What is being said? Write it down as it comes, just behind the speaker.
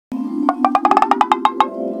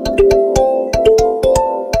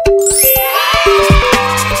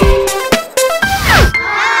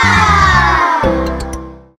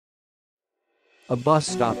A bus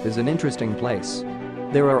stop is an interesting place.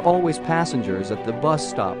 There are always passengers at the bus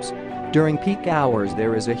stops. During peak hours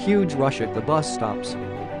there is a huge rush at the bus stops.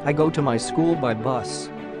 I go to my school by bus.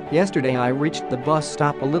 Yesterday I reached the bus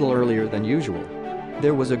stop a little earlier than usual.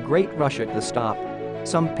 There was a great rush at the stop.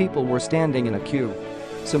 Some people were standing in a queue.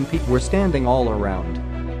 Some people were standing all around.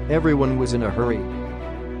 Everyone was in a hurry.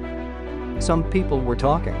 Some people were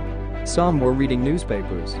talking. Some were reading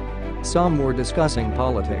newspapers. Some were discussing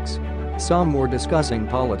politics. Some were discussing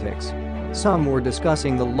politics. Some were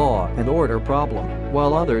discussing the law and order problem,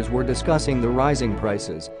 while others were discussing the rising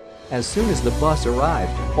prices. As soon as the bus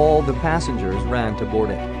arrived, all the passengers ran to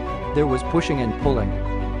board it. There was pushing and pulling.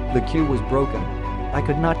 The queue was broken. I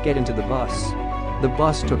could not get into the bus. The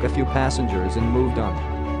bus took a few passengers and moved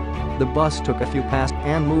on. The bus took a few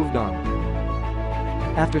and moved on.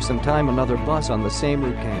 After some time another bus on the same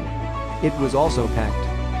route came. It was also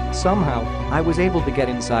packed. Somehow, I was able to get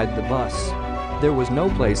inside the bus. There was no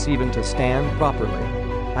place even to stand properly.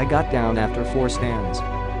 I got down after 4 stands.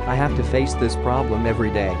 I have to face this problem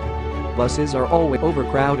every day. Buses are always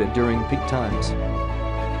overcrowded during peak times.